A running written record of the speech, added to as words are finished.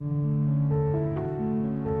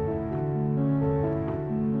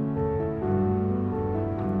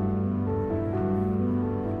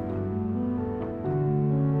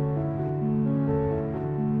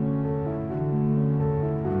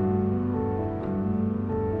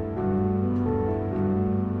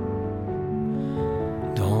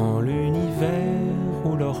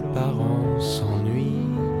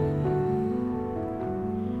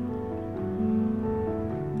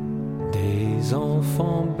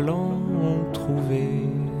blancs ont trouvé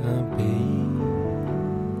un pays.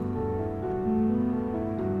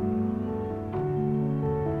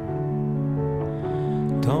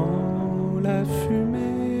 Dans la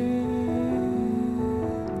fumée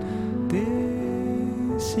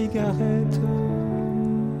des cigarettes,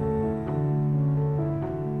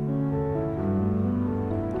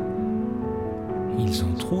 ils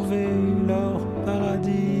ont trouvé leur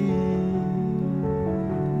paradis.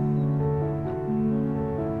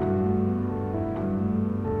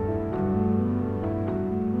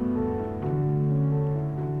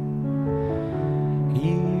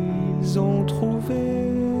 Ils ont trouvé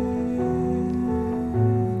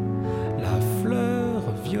la fleur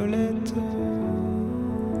violette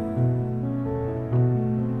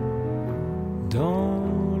dans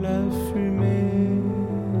la fumée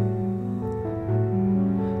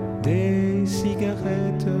des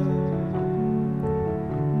cigarettes.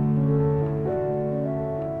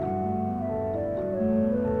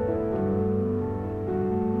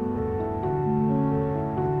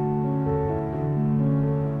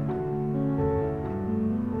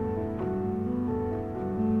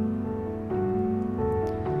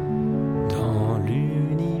 Dans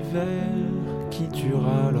l'univers qui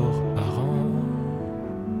tuera leurs parents,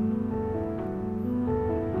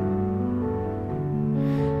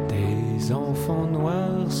 des enfants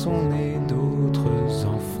noirs sont nés d'autres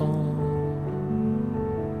enfants.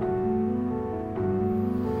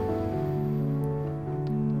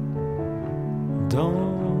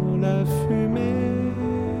 Dans la fumée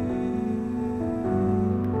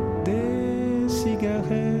des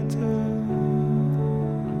cigarettes,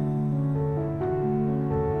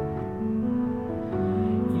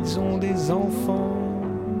 ils ont des enfants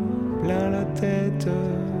plein la tête.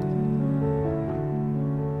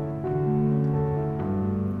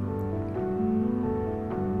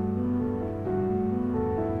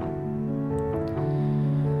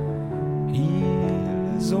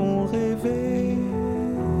 Ils ont rêvé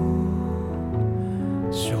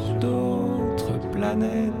sur d'autres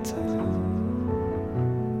planètes,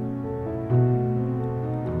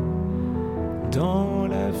 dans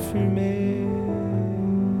la fumée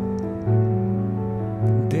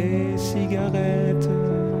des cigarettes.